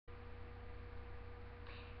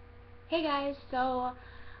Hey guys, so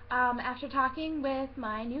after talking with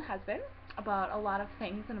my new husband about a lot of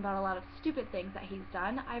things and about a lot of stupid things that he's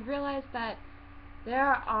done, I've realized that there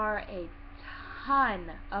are a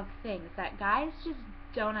ton of things that guys just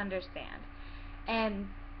don't understand. And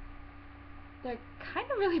they're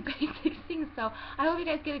kind of really basic things, so I hope you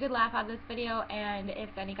guys get a good laugh out of this video, and if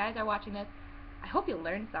any guys are watching this, I hope you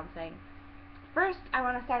learned something. First, I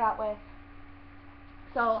want to start out with,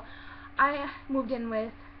 so I moved in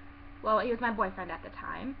with, well, he was my boyfriend at the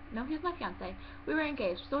time. No, he was my fiance. We were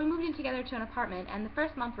engaged. So we moved in together to an apartment, and the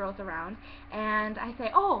first month rolls around, and I say,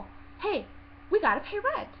 oh, hey, we gotta pay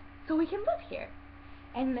rent so we can live here.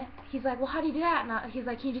 And he's like, well, how do you do that? And he's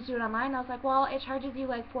like, can you just do it online? And I was like, well, it charges you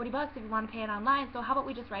like $40 if you want to pay it online, so how about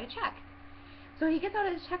we just write a check? So he gets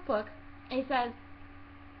out his checkbook, and he says,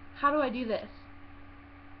 how do I do this?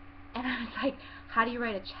 And I was like, how do you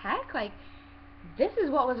write a check? Like, this is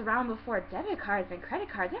what was around before debit cards and credit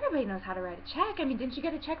cards. Everybody knows how to write a check. I mean, didn't you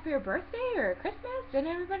get a check for your birthday or Christmas? Didn't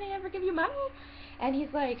everybody ever give you money? And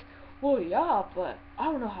he's like, well, yeah, but I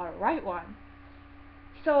don't know how to write one.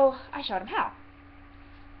 So I showed him how.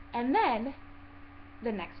 And then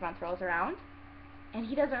the next month rolls around, and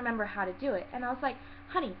he doesn't remember how to do it. And I was like,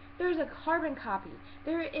 honey, there's a carbon copy.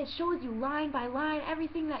 It shows you line by line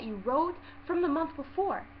everything that you wrote from the month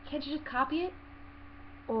before. Can't you just copy it?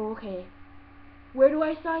 Oh, okay. Where do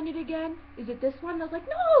I sign it again? Is it this one? And I was like,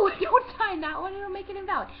 no, don't sign that one. It'll make it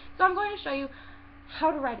invalid. So I'm going to show you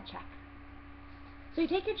how to write a check. So you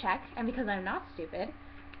take your check, and because I'm not stupid,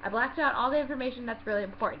 I blacked out all the information that's really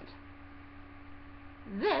important.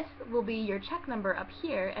 This will be your check number up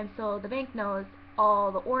here, and so the bank knows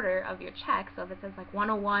all the order of your check. So if it says like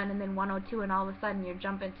 101 and then 102 and all of a sudden you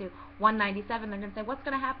jump into 197, they're going to say, what's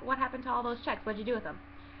going to happen? What happened to all those checks? What'd you do with them?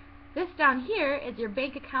 This down here is your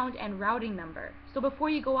bank account and routing number. So before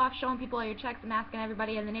you go off showing people all your checks and asking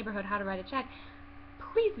everybody in the neighborhood how to write a check,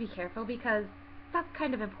 please be careful, because that's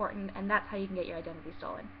kind of important, and that's how you can get your identity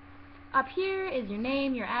stolen. Up here is your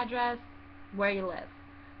name, your address, where you live.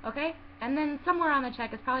 Okay? And then somewhere on the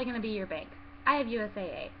check is probably going to be your bank. I have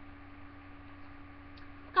USAA.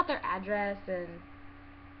 It's got their address and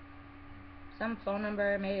some phone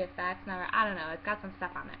number, maybe a fax number. I don't know. It's got some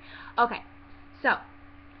stuff on there. Okay. So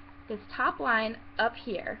this top line up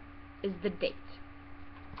here is the date.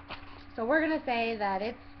 So we're going to say that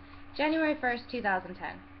it's January 1st,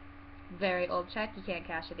 2010. Very old check. You can't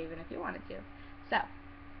cash it even if you wanted to. So,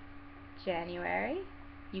 January,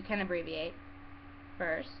 you can abbreviate,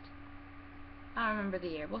 1st. I don't remember the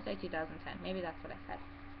year. We'll say 2010. Maybe that's what I said.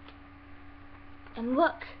 And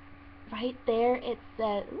look, right there it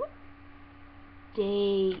says,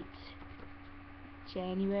 date.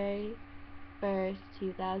 January 1st,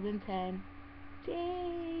 2010.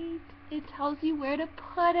 Date. It tells you where to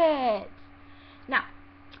put it. Now,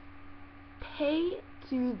 pay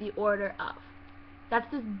to the order of.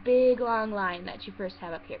 That's this big long line that you first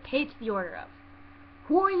have up here. Pay to the order of.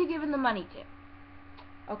 Who are you giving the money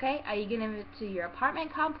to? Okay? Are you giving it to your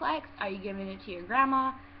apartment complex? Are you giving it to your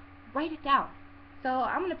grandma? Write it down. So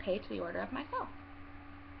I'm going to pay to the order of myself.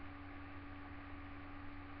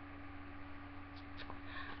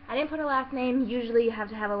 I didn't put a last name. Usually you have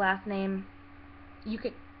to have a last name. You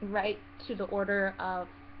could write to the order of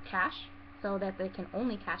cash so that they can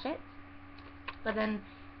only cash it. But then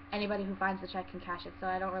anybody who finds the check can cash it, so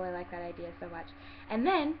I don't really like that idea so much. And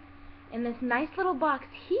then in this nice little box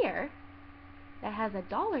here that has a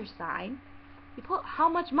dollar sign, you put how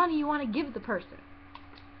much money you want to give the person.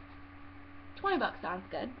 $20 sounds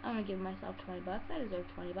good. I'm going to give myself $20. I deserve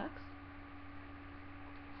 $20.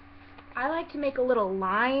 I like to make a little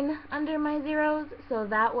line under my zeros so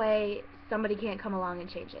that way somebody can't come along and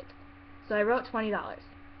change it. So I wrote $20.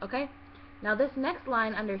 Okay? Now this next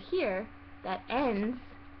line under here that ends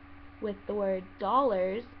with the word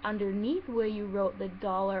dollars, underneath where you wrote the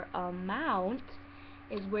dollar amount,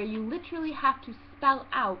 is where you literally have to spell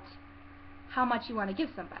out how much you want to give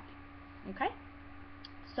somebody. Okay?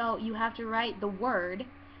 So you have to write the word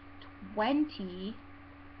 $20.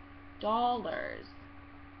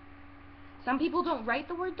 Some people don't write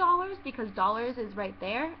the word dollars because dollars is right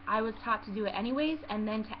there. I was taught to do it anyways, and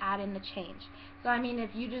then to add in the change. So I mean, if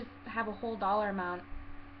you just have a whole dollar amount,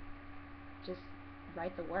 just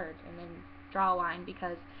write the word and then draw a line,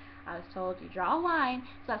 because I was told you draw a line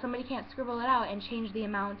so that somebody can't scribble it out and change the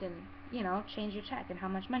amount and, you know, change your check and how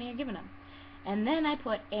much money you're giving them. And then I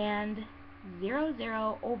put and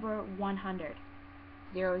 00 over 100.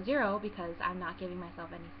 00 because I'm not giving myself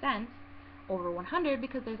any cents, over 100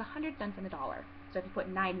 because there's 100 cents in a dollar. So if you put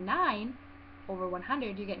 99 over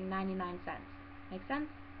 100, you get 99 cents. Make sense?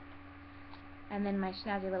 and then my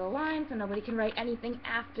snazzy little line so nobody can write anything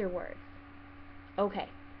afterwards. Okay.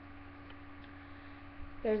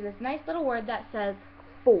 There's this nice little word that says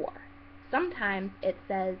for. Sometimes it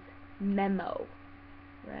says memo.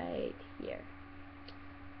 Right here.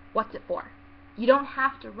 What's it for? You don't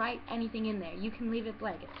have to write anything in there. You can leave it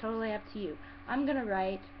blank. It's totally up to you. I'm going to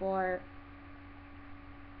write for...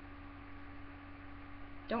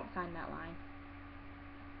 Don't sign that line.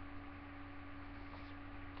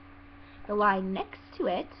 The line next to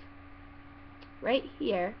it, right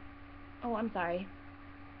here, oh, I'm sorry,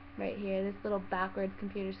 right here, this little backwards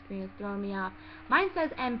computer screen is throwing me off. Mine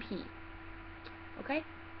says MP, okay?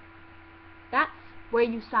 That's where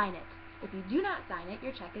you sign it. If you do not sign it,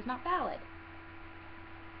 your check is not valid.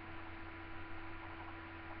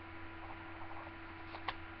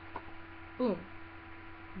 Boom.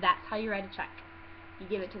 That's how you write a check. You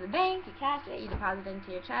give it to the bank, you cash it, you deposit it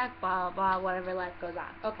into your check, blah, blah, whatever life goes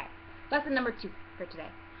on. Okay. Lesson number 2 for today.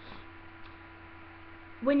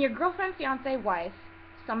 When your girlfriend, fiance, wife,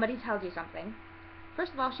 somebody tells you something,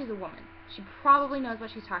 first of all, she's a woman. She probably knows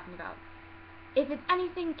what she's talking about. If it's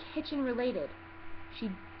anything kitchen related, she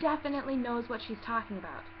definitely knows what she's talking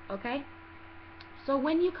about, okay? So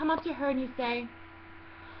when you come up to her and you say,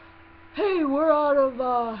 hey, we're out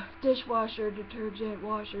of dishwasher, detergent,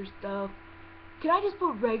 washer stuff. Can I just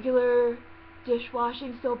put regular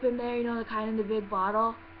dishwashing soap in there, you know, the kind in the big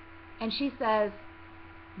bottle? And she says,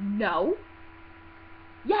 no.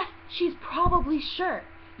 Yes, she's probably sure.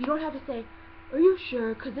 You don't have to say, are you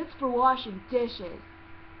sure? Because it's for washing dishes.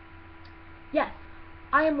 Yes,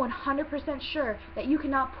 I am 100% sure that you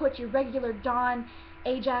cannot put your regular Dawn,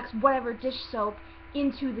 Ajax, whatever dish soap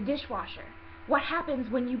into the dishwasher. What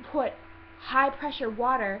happens when you put high pressure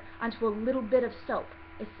water onto a little bit of soap,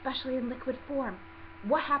 especially in liquid form?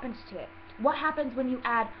 What happens to it? What happens when you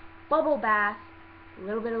add bubble bath, a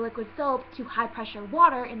little bit of liquid soap, to high pressure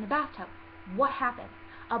water in the bathtub? What happens?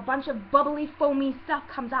 A bunch of bubbly, foamy stuff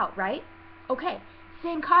comes out, right? Okay,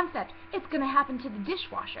 same concept. It's going to happen to the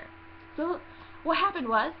dishwasher. So what happened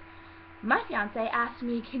was, my fiance asked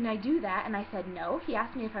me, can I do that? And I said no. He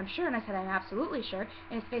asked me if I'm sure, and I said I'm absolutely sure.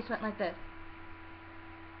 And his face went like this.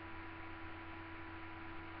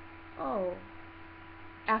 Oh.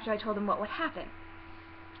 After I told him what would happen.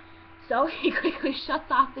 So he quickly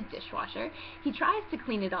shuts off the dishwasher. He tries to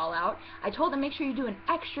clean it all out. I told him, make sure you do an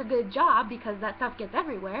extra good job because that stuff gets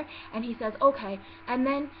everywhere. And he says, okay. And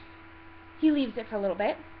then he leaves it for a little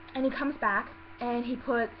bit. And he comes back and he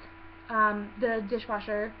puts the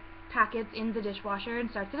dishwasher packets in the dishwasher and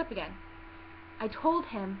starts it up again. I told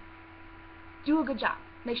him, do a good job.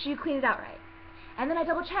 Make sure you clean it out right. And then I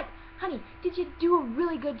double checked. Honey, did you do a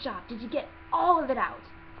really good job? Did you get all of it out?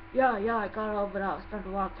 Yeah, I got all of it out. I spent a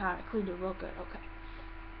long time. I cleaned it real good.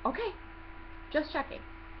 Okay. Just checking.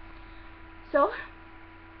 So,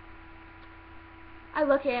 I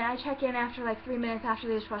look in, I check in after like 3 minutes after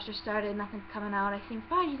the dishwasher started, nothing's coming out, I seem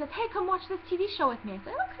fine. He says, hey, come watch this TV show with me. I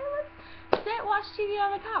said, okay, let's sit, watch TV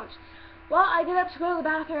on the couch. Well, I get up to go to the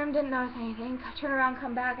bathroom, didn't notice anything, I turn around,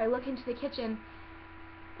 come back, I look into the kitchen,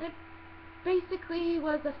 and it basically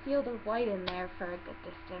was a field of white in there for a good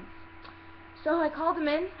distance. So I called him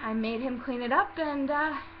in, I made him clean it up, and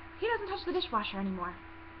he doesn't touch the dishwasher anymore.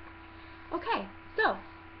 Okay, so,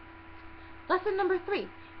 lesson number 3.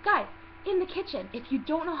 Guys, in the kitchen, if you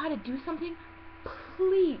don't know how to do something,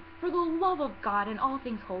 please, for the love of God and all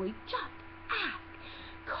things holy, just ask.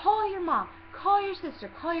 Call your mom, call your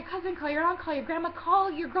sister, call your cousin, call your aunt, call your grandma,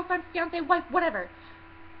 call your girlfriend, fiance, wife, whatever.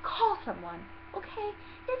 Call someone, okay?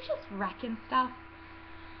 You're just wrecking stuff.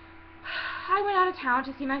 I went out of town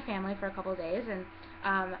to see my family for a couple of days, and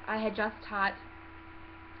I had just taught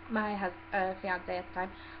my fiance at the time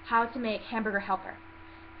how to make hamburger helper.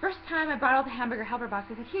 First time I brought out the hamburger helper box,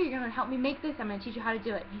 I said, here, you're going to help me make this, I'm going to teach you how to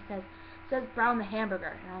do it. He says, brown the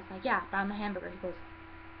hamburger. And I was like, yeah, brown the hamburger. He goes,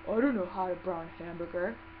 I don't know how to brown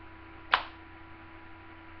hamburger.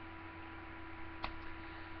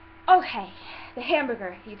 Okay, the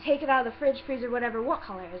hamburger. You take it out of the fridge, freezer, whatever. What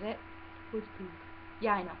color is it? It's pink.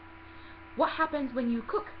 Yeah, I know. What happens when you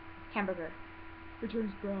cook hamburger? It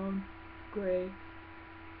turns brown, gray.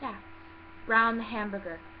 Yeah, brown the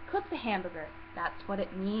hamburger. Cook the hamburger. That's what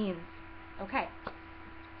it means. Okay,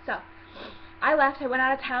 so I left. I went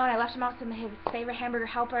out of town. I left him out some of his favorite hamburger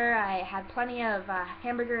helper. I had plenty of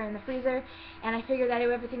hamburger in the freezer, and I figured that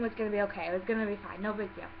everything was going to be okay. It was going to be fine. No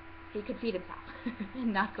big deal. He could feed himself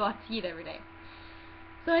and not go out to eat every day.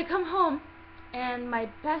 So I come home, and my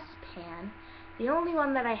best pan, the only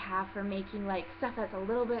one that I have for making like stuff that's a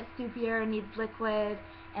little bit soupier, needs liquid,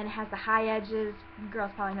 and has the high edges, you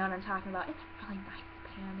girls probably know what I'm talking about. It's a really nice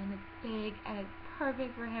pan, and it's big, and it's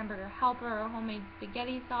perfect for hamburger helper or homemade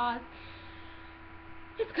spaghetti sauce.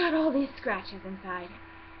 It's got all these scratches inside.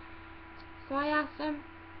 So I asked him,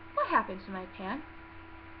 what happened to my pan?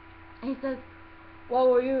 And he says,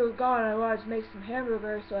 well, when you were gone, I wanted to make some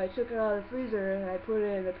hamburger, so I took it out of the freezer and I put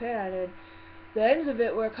it in the pan, and the ends of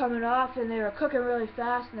it were coming off and they were cooking really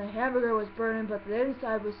fast, and the hamburger was burning, but the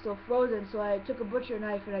inside was still frozen, so I took a butcher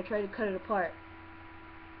knife and I tried to cut it apart.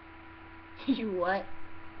 You what?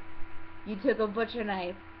 You took a butcher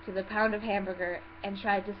knife to the pound of hamburger and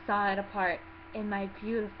tried to saw it apart in my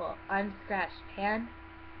beautiful, unscratched pan?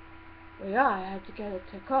 Well, yeah, I had to get it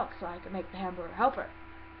to cook so I could make the hamburger helper.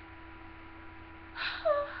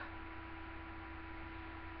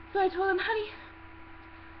 So I told him, honey,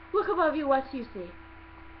 look above you, what do you see?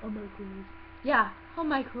 A microwave. Yeah, a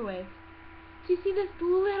microwave. Do you see this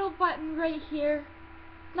little button right here?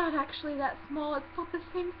 Not actually that small, it's about the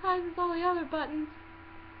same size as all the other buttons.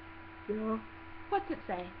 Yeah. What's it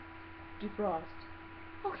say? Defrost.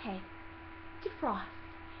 Okay. Defrost.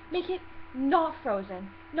 Make it not frozen,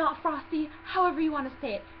 not frosty, however you want to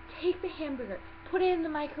say it. Take the hamburger, put it in the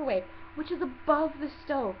microwave, which is above the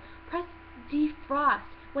stove. Press defrost.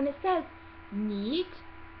 When it says meat,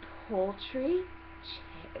 poultry,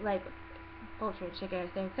 like poultry and chicken are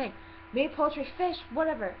the same thing. Meat, poultry, fish,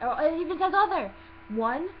 whatever. Or it even says other.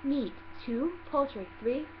 1 meat, 2 poultry,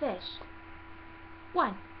 3 fish.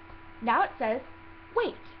 1. Now it says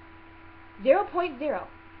weight. 0.0.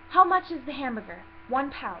 How much is the hamburger?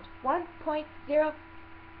 1 pound. 1.0.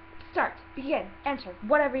 Start. Begin. Enter.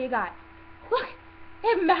 Whatever you got. Look!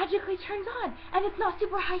 It magically turns on, and it's not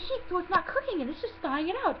super high heat, so it's not cooking it, it's just thawing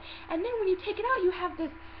it out. And then when you take it out, you have this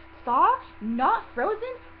thaw, not frozen,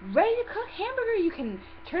 ready to cook hamburger. You can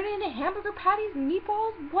turn it into hamburger patties,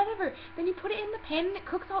 meatballs, whatever. Then you put it in the pan, and it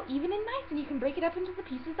cooks all even and nice, and you can break it up into the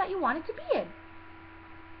pieces that you want it to be in.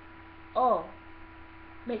 Oh,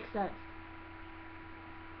 makes sense.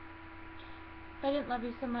 If I didn't love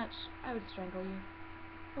you so much, I would strangle you.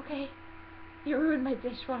 Okay? You ruined my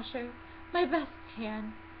dishwasher. My best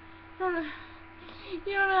pan. You don't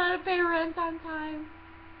know how to pay rent on time.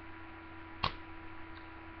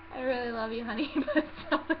 I really love you, honey, but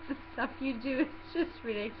some of the stuff you do is just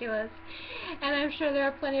ridiculous. And I'm sure there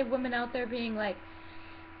are plenty of women out there being like,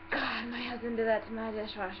 God, my husband did that to my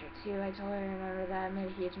dishwasher too. I totally remember that. Made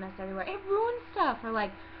a huge mess everywhere. It ruins stuff. Or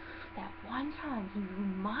like, that one time he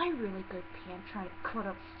ruined my really good pan trying to put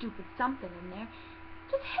up stupid something in there.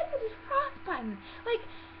 Just hit the defrost button. Like,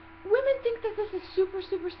 women think that this is super,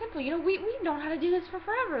 super simple. You know, we've known how to do this for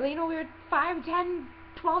forever. You know, we were 5, 10,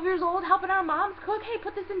 12 years old helping our moms cook. Hey,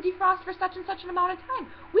 put this in defrost for such and such an amount of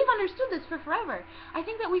time. We've understood this for forever. I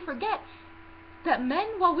think that we forget that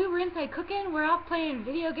men, while we were inside cooking, were out playing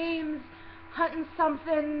video games, hunting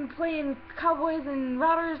something, playing cowboys and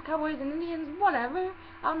robbers, cowboys and Indians, whatever,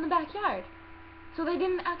 out in the backyard. So they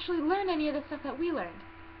didn't actually learn any of the stuff that we learned.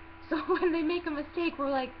 So when they make a mistake,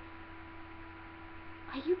 we're like,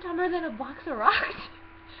 are you dumber than a box of rocks?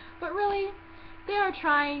 But really, they are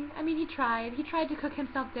trying. I mean, he tried. He tried to cook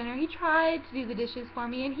himself dinner. He tried to do the dishes for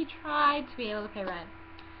me, and he tried to be able to pay rent.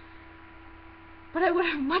 But I would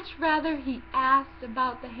have much rather he asked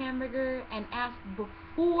about the hamburger and asked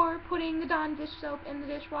before putting the Dawn dish soap in the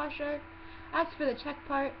dishwasher. As for the check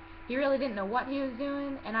part, he really didn't know what he was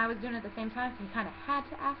doing, and I was doing it at the same time, so he kind of had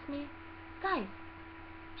to ask me. Guys,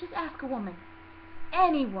 just ask a woman.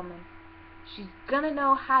 Any woman. She's gonna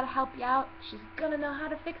know how to help you out. She's gonna know how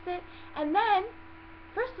to fix it. And then,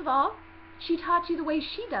 first of all, she taught you the way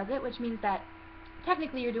she does it, which means that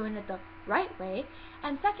technically you're doing it the right way.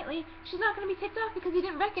 And secondly, she's not gonna be ticked off because you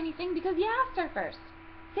didn't wreck anything because you asked her first.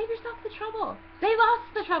 Save yourself the trouble. Save us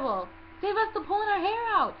the trouble. Save us the pulling our hair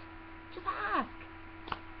out. Just ask.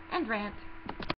 And rant.